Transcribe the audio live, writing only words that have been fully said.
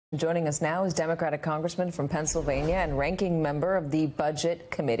Joining us now is Democratic Congressman from Pennsylvania and ranking member of the Budget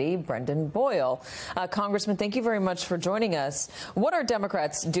Committee, Brendan Boyle. Congressman, thank you very much for joining us. What are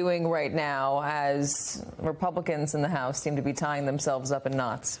Democrats doing right now as Republicans in the House seem to be tying themselves up in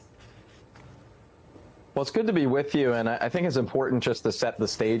knots? Well, it's good to be with you, and I think it's important just to set the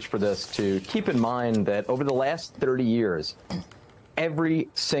stage for this to keep in mind that over the last 30 years, every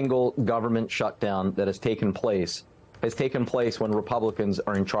single government shutdown that has taken place when Republicans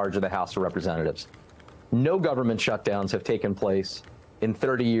are in charge of the House of Representatives. No government shutdowns have taken place in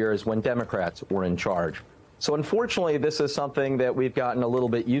 30 years when Democrats were in charge. So unfortunately, this is something that we've gotten a little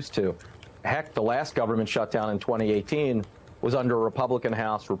bit used to. Heck, the last government shutdown in 2018 was under a Republican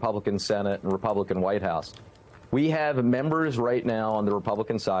House, Republican Senate, and Republican White House. We have members right now on the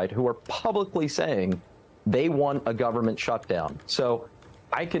Republican side who are publicly saying they want a government shutdown. So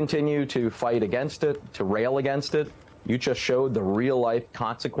I continue to fight against it, to rail against it. You just showed the real-life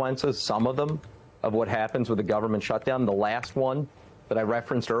consequences, some of them, of what happens with a government shutdown. The last one that I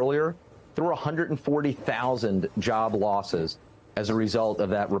referenced earlier, there were 140,000 job losses as a result of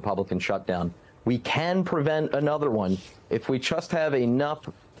that Republican shutdown. We can prevent another one if we just have enough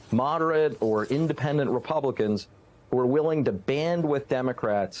moderate or independent Republicans who are willing to band with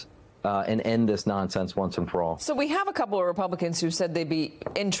Democrats and end this nonsense once and for all. So we have a couple of Republicans who said they'd be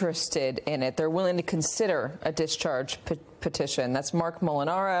interested in it. They're willing to consider a discharge petition. That's Mark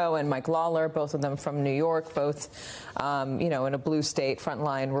Molinaro and Mike Lawler, both of them from New York, both, in a blue state,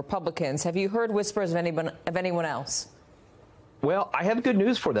 frontline Republicans. Have you heard whispers of anyone else? Well, I have good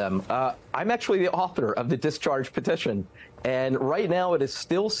news for them. I'm actually the author of the discharge petition, and right now it is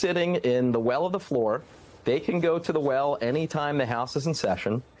still sitting in the well of the floor. They can go to the well anytime the House is in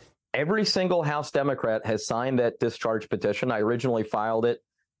session. Every single House Democrat has signed that discharge petition. I originally filed it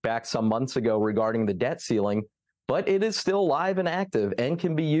back some months ago regarding the debt ceiling, but it is still live and active and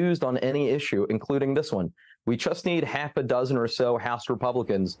can be used on any issue, including this one. We just need half a dozen or so House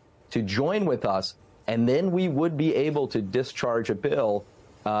Republicans to join with us, and then we would be able to discharge a bill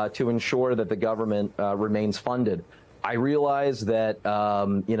to ensure that the government remains funded. I realize that,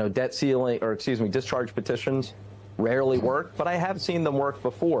 debt ceiling, discharge petitions rarely work, but I have seen them work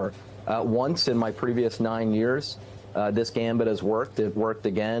before. Once in my previous 9 years, this gambit has worked. It worked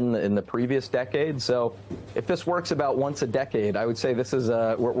again in the previous decade. So if this works about once a decade, I would say this is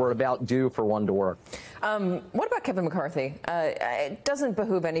we're about due for one to work. What about Kevin McCarthy? It doesn't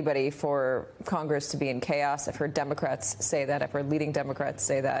behoove anybody for Congress to be in chaos. I've heard Democrats say that. I've heard leading Democrats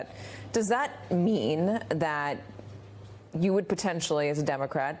say that. Does that mean that you would potentially, as a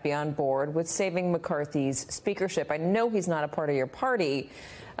Democrat, be on board with saving McCarthy's speakership? I know he's not a part of your party,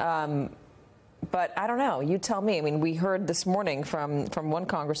 but I don't know. You tell me. I mean, we heard this morning from one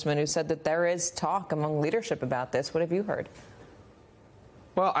congressman who said that there is talk among leadership about this. What have you heard?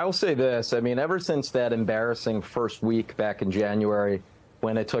 Well, I will say this. I mean, ever since that embarrassing first week back in January,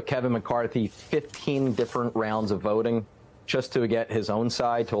 when it took Kevin McCarthy 15 different rounds of voting just to get his own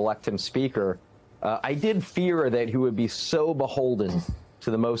side to elect him speaker, I did fear that he would be so beholden to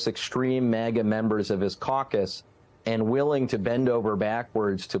the most extreme MAGA members of his caucus and willing to bend over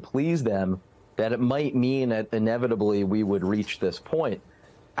backwards to please them that it might mean that inevitably we would reach this point.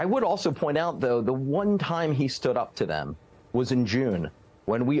 I would also point out, though, the one time he stood up to them was in June,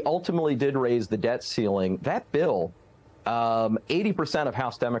 when we ultimately did raise the debt ceiling. That bill, 80% of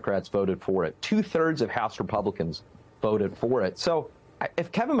House Democrats voted for it. 2/3 of House Republicans voted for it. So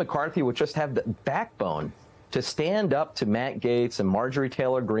if Kevin McCarthy would just have the backbone to stand up to Matt Gaetz and Marjorie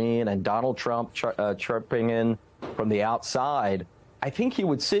Taylor Greene and Donald Trump chirping in from the outside, I think he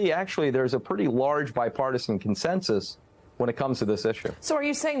would see actually there's a pretty large bipartisan consensus when it comes to this issue. So are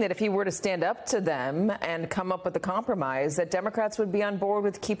you saying that if he were to stand up to them and come up with a compromise, that Democrats would be on board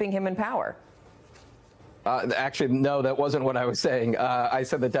with keeping him in power? Actually, no, that wasn't what I was saying. I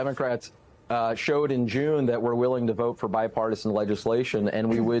said that Democrats showed in June that we're willing to vote for bipartisan legislation, and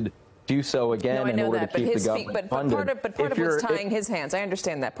we would do so again in order to keep the government funded. But part of what's tying his hands, I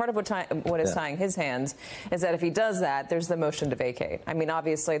understand that. Part of what is tying his hands is that if he does that, there's the motion to vacate. I mean,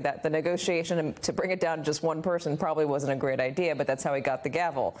 obviously, that the negotiation to bring it down to just one person probably wasn't a great idea, but that's how he got the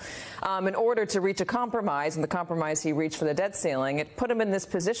gavel. In order to reach a compromise, and the compromise he reached for the debt ceiling, it put him in this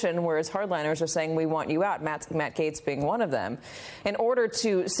position where his hardliners are saying, we want you out, Matt Gaetz being one of them. In order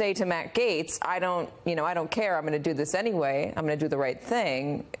to say to Matt Gaetz, I don't care, I'm going to do this anyway, I'm going to do the right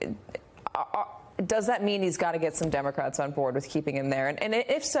thing, does that mean he's got to get some Democrats on board with keeping him there? And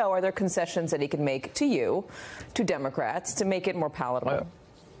if so, are there concessions that he can make to you, to Democrats, to make it more palatable?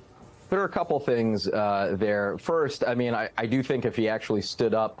 There are a couple things there. First, I mean, I do think if he actually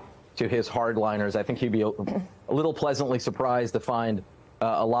stood up to his hardliners, I think he'd be a little pleasantly surprised to find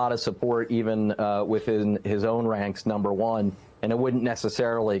a lot of support even within his own ranks, number one, and it wouldn't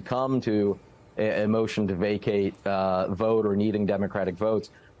necessarily come to a motion to vacate vote or needing Democratic votes.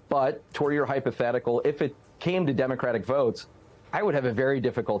 But toward your hypothetical, if it came to Democratic votes, I would have a very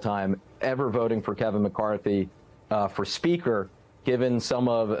difficult time ever voting for Kevin McCarthy for Speaker, given some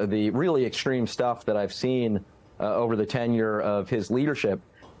of the really extreme stuff that I've seen over the tenure of his leadership.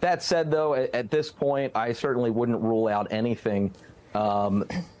 That said, though, at this point, I certainly wouldn't rule out anything.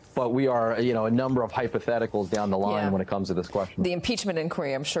 But we are, a number of hypotheticals down the line when it comes to this question. The impeachment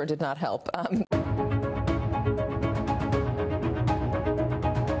inquiry, I'm sure, did not help.